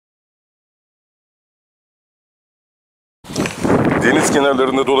Deniz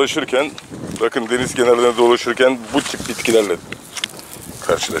kenarlarında dolaşırken, bakın deniz kenarlarında dolaşırken bu tip bitkilerle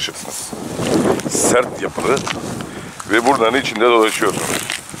karşılaşırsınız. Sert yapılı ve bunların içinde dolaşıyorsunuz.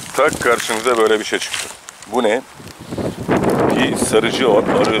 Tak karşınıza böyle bir şey çıktı. Bu ne? Bir sarıcı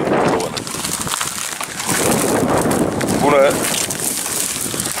arı kovanı. Buna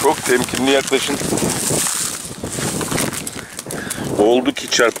çok temkinli yaklaşın. Oldu ki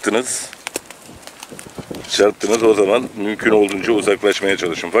çarptınız. Çarptınız, o zaman mümkün olduğunca uzaklaşmaya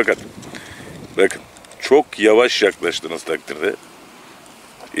çalışın. Fakat bakın, çok yavaş yaklaştığınız takdirde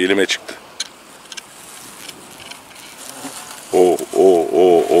elime çıktı. O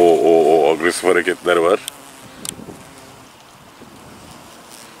agresif hareketler var.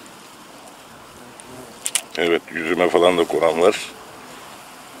 Evet, yüzüme falan da konan var.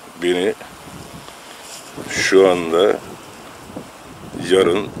 Beni şu anda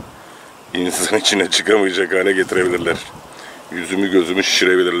yarın insan içine çıkamayacak hale getirebilirler. Yüzümü gözümü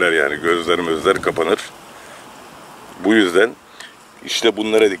şişirebilirler yani. Gözler kapanır. Bu yüzden işte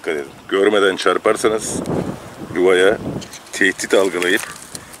bunlara dikkat edin. Görmeden çarparsanız yuvaya tehdit algılayıp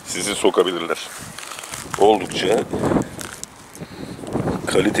sizi sokabilirler. Oldukça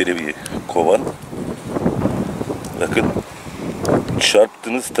kaliteli bir kovan. Bakın,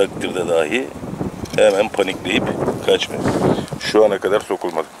 çarptığınız takdirde dahi hemen panikleyip kaçmayın. Şu ana kadar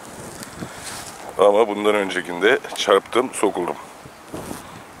sokulmadım. Ama bundan öncekinde çarptım, sokuldum.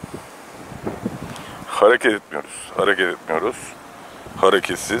 Hareket etmiyoruz.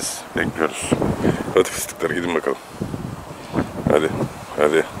 Hareketsiz bekliyoruz. Hadi fıstıklar, gidin bakalım.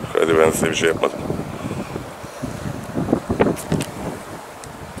 Hadi ben size bir şey yapmadım.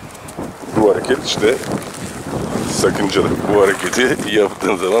 Bu hareket işte sakıncalı. Bu hareketi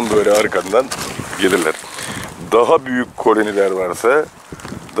yaptığın zaman böyle arkandan gelirler. Daha büyük koloniler varsa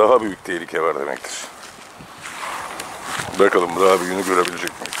daha büyük tehlike var demektir. Bakalım daha büyüğünü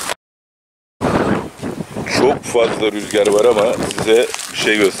görebilecek miyiz? Çok fazla rüzgar var ama size bir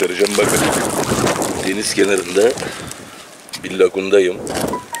şey göstereceğim. Bakın, deniz kenarında bir lagundayım.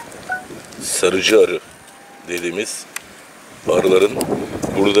 Sarıcı arı dediğimiz arıların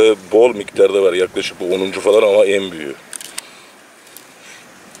burada bol miktarda var. Yaklaşık bu 10. falan ama en büyüğü.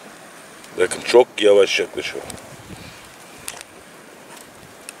 Bakın, çok yavaş yaklaşıyor.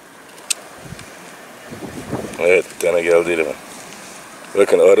 Evet, bir tane geldi elime.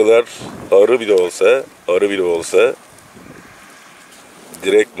 Bakın, arılar arı bile olsa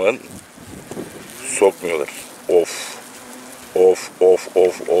direktman sokmuyorlar. Of,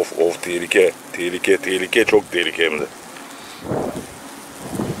 tehlike, çok tehlike hem de.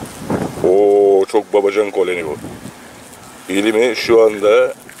 Çok babacan koloni bu. Elimi şu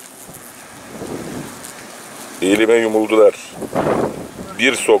anda elime yumuldular.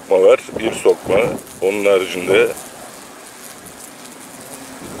 Bir sokma var, onun haricinde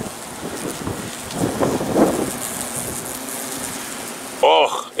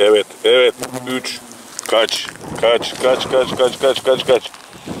evet 3 kaç 3-4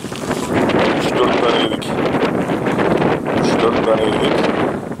 tane yedik.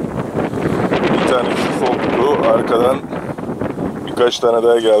 Bir tanesi soktu, arkadan birkaç tane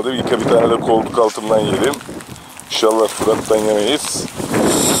daha geldi. Bir tane de koltuk altından yedim. İnşallah surattan yemeyiz.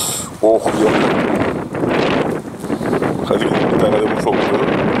 Yanıyor. Hadi gidin, bir tane de bu soktu.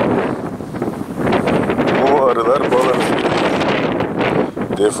 Bu arılar bal arısı gibi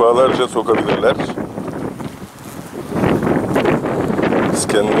defalarca sokabilirler. Biz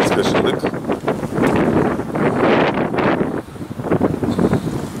kendimiz kaşındık.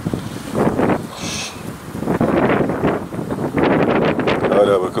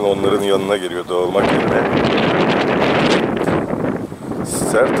 Hala bakın onların yanına geliyor dağılmak yerine.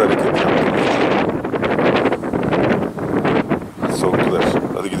 Sert hareket yaptılar. Soktular.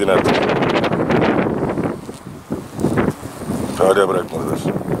 Hadi gidin artık. Hala bırakmadılar.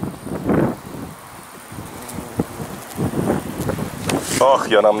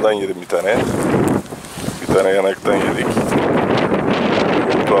 Yanamdan yedim bir tane. Bir tane yanaktan yedik.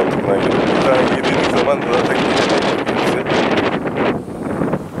 Koltuğu altından yedik. Bir tane yediğimiz zaman zaten yiyecek.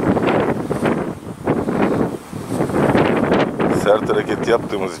 Sert hareket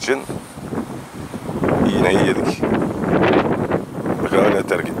yaptığımız için iğneyi yedik. Bak, hala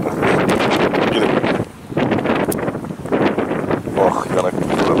terk etmezler. Gidin. Yanak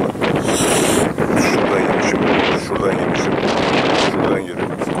buradan. Şuradan yemişim. Şuradan yedim.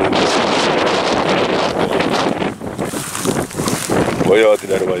 Bayağı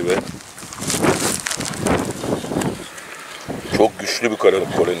diler, vay be. Çok güçlü bir koloni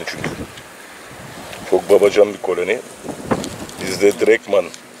çünkü. Çok babacan bir koloni. Bizde direktman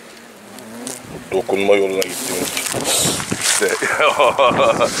dokunma yoluna gittiniz. İşte.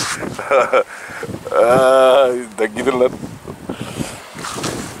 Gidin lan.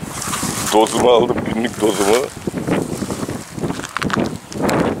 Dozumu aldım, günlük dozumu.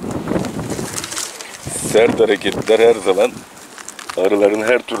 Sert hareketler her zaman. Arıların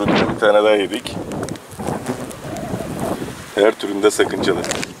her türünde bir tane daha yedik. Her türünde sakıncalı.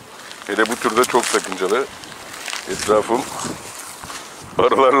 Hele bu türde çok sakıncalı. Etrafım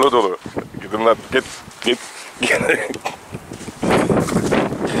arılarla dolu. Gidin lan, git.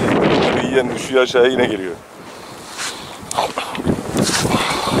 Yiyen düşüyor aşağı, yine geliyor.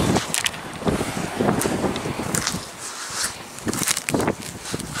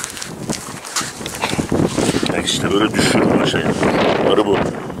 İşte böyle düşürür aşağıya. Arı bu.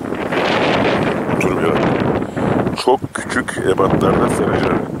 Turbiyon. Çok küçük ebatlarda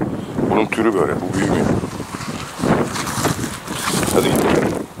sarıca. Bunun türü böyle. Bu büyümüyor. Hadi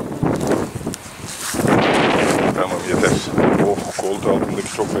gidelim. Tamam, yeter. Oh, koltuğu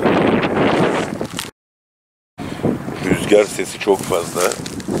altındaki çok fena. Rüzgar sesi çok fazla.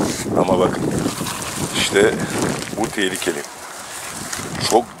 Ama bakın. İşte bu tehlikeli.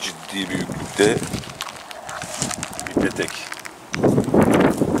 Çok ciddi büyüklükte bir petek.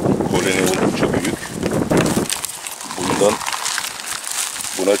 Koloni oldukça büyük.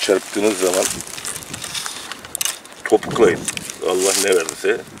 Buna çarptığınız zaman topuklayın. Allah ne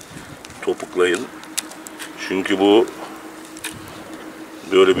verdiyse topuklayın. Çünkü bu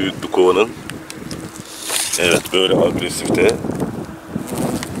böyle büyük bir kovanın, evet, böyle agresifte,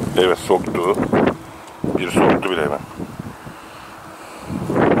 evet, soktu. Bir soktu bile hemen.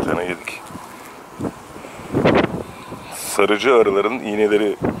 Bir tane yedik. Sarıcı arıların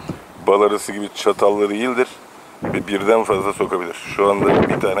iğneleri bal arısı gibi çatallı değildir ve birden fazla sokabilir. Şu anda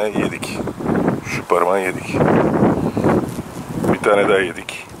bir tane yedik. Şu parmağı yedik. Bir tane daha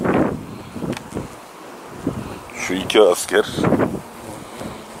yedik. Şu iki asker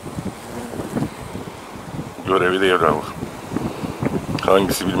görevi devralır.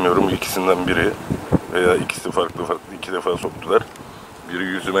 Hangisi bilmiyorum. İkisinden biri veya ikisi farklı iki defa soktular. Biri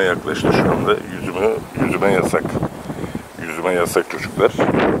yüzüme yaklaştı şu anda. Yüzüme yasak. Yüzüme yasak çocuklar.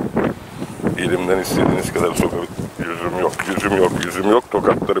 Elimden istediğiniz kadar sokabilir. Yüzüm yok.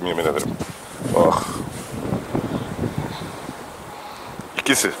 Tokatlarım, yemin ederim. Ah.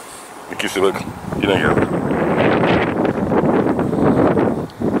 İkisi bakın. Yine geldi.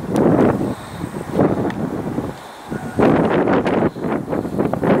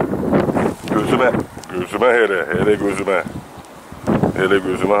 Gözüme hele gözüme. Hele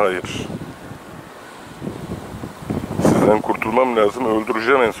gözüme hayır. Sizden kurtulmam lazım.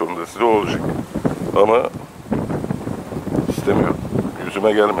 Öldüreceğim en sonunda. Size olacak. Ama istemiyorum.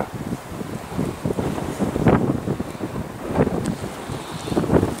 Yüzüme gelme.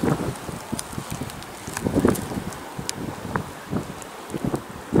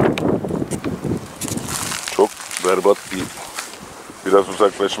 Çok berbat bir... Biraz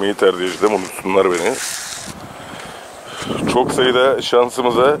uzaklaşmayı tercih edeceğim. Unutsunlar beni. Çok sayıda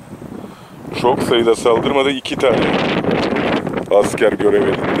şansımıza çok sayıda saldırmada 2 tane asker görev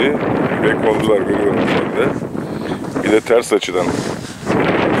edildi ve kondular, görüyorum şu anda. Bir de ters açıdan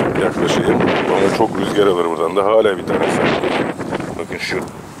yaklaşayım. Ama çok rüzgar alır buradan da. Hala bir tane saldırıyor. Bakın şu.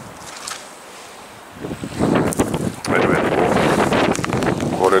 Evet.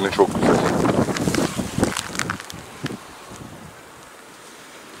 Koloni çok güzel.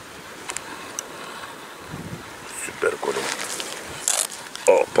 Süper koloni.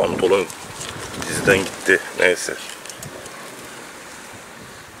 Pantolon dizden gitti. Neyse.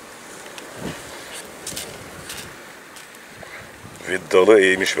 Ve dalı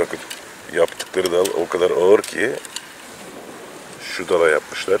eğmiş bakın. Yaptıkları dal o kadar ağır ki şu dala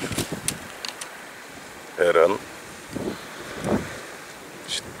yapmışlar. Her an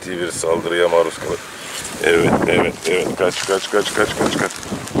ciddi bir saldırıya maruz kalır. Evet. Kaç.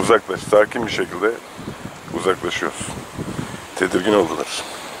 Uzaklaş. Sakin bir şekilde uzaklaşıyoruz. Tedirgin oldular.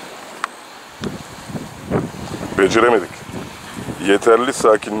 Beceremedik. Yeterli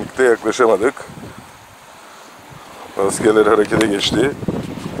sakinlikte yaklaşamadık. Askerler harekete geçti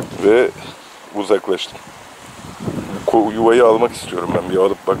ve uzaklaştım. Yuvayı almak istiyorum ben. Bir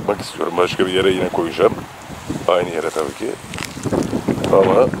alıp bakmak istiyorum. Başka bir yere yine koyacağım. Aynı yere tabii ki.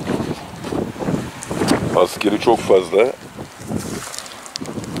 Ama askeri çok fazla.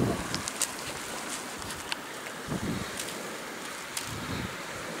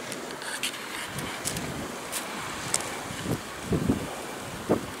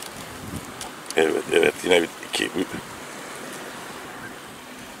 Evet, yine bir iki.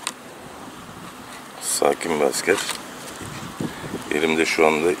 Sakin bir asker. Elimde şu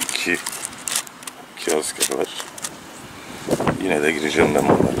anda 2 2 asker var. Yine de gireceğim ben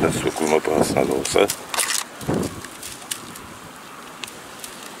bunlarla. Sokulma pahasına da olsa.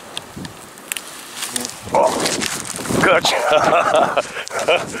 Oh, kaç.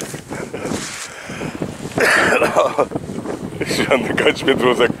 Şu anda kaç metre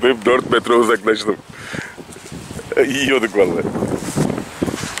uzaktayım? 4 metre uzaklaştım. Yiyorduk vallahi.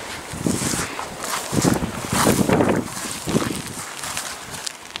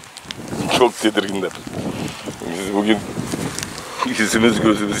 Çok tedirginler. Biz bugün yüzümüz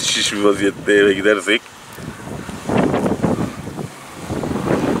gözümüz şiş bir vaziyette eve gidersek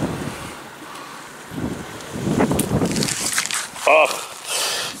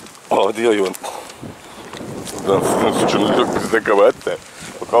hadi hayvan. Buradan sizin suçunuz yok, bizde kabahat de.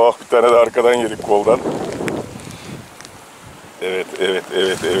 Bak bir tane de arkadan yedik koldan. Evet.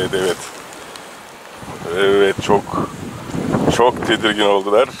 Evet, çok tedirgin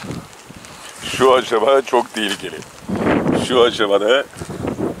oldular. Şu aşama çok tehlikeli. Şu aşamada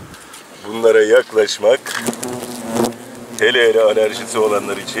bunlara yaklaşmak, hele alerjisi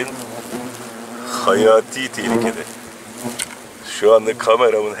olanlar için hayati tehlikede. Şu anda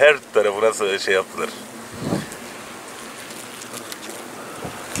kameramın her tarafına şey yaptılar.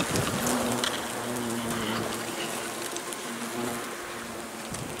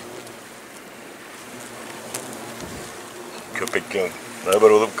 Köpek ya. Ne haber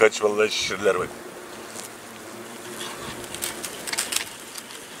oğlum? Kaç vallahi şişirdiler bak.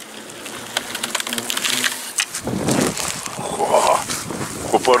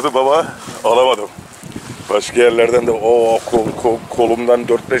 Kopardı baba. Alamadım. Başka yerlerden de kolumdan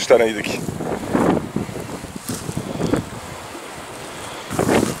 4-5 tane yedik.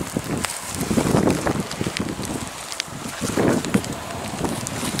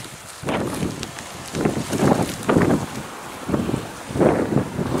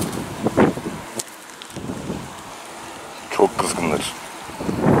 Çok kızgınlar.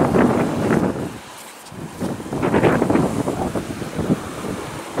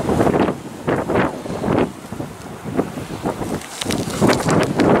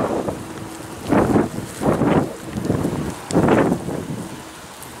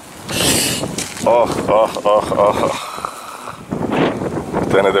 Ah.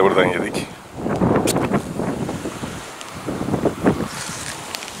 Bir tane de buradan yedik.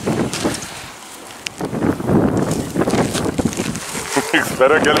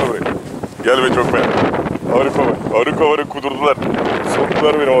 Sera gel buraya. Gel be çok be. Arı kovanı kudurdular.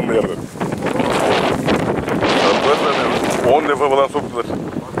 Soktular beni 10 yerden. 10 defa falan soktular.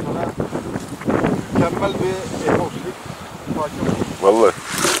 Mükemmel bir epokslik parça. Vallahi.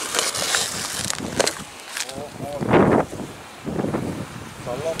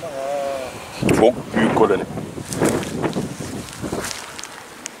 Çok büyük koloni.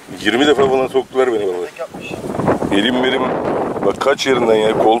 20 defa falan soktular beni vallahi. Elim benim bak kaç yerinden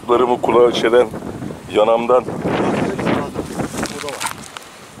ya, koltuklarımı kulağı şeyden, yanamdan.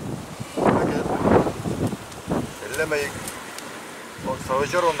 Ellemeyin. Bak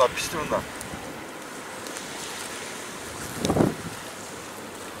savaşır onlar, pişti bunlar.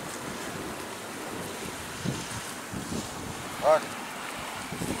 Bak.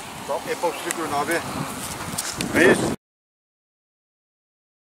 Tam epokslik ürün abi. Reis.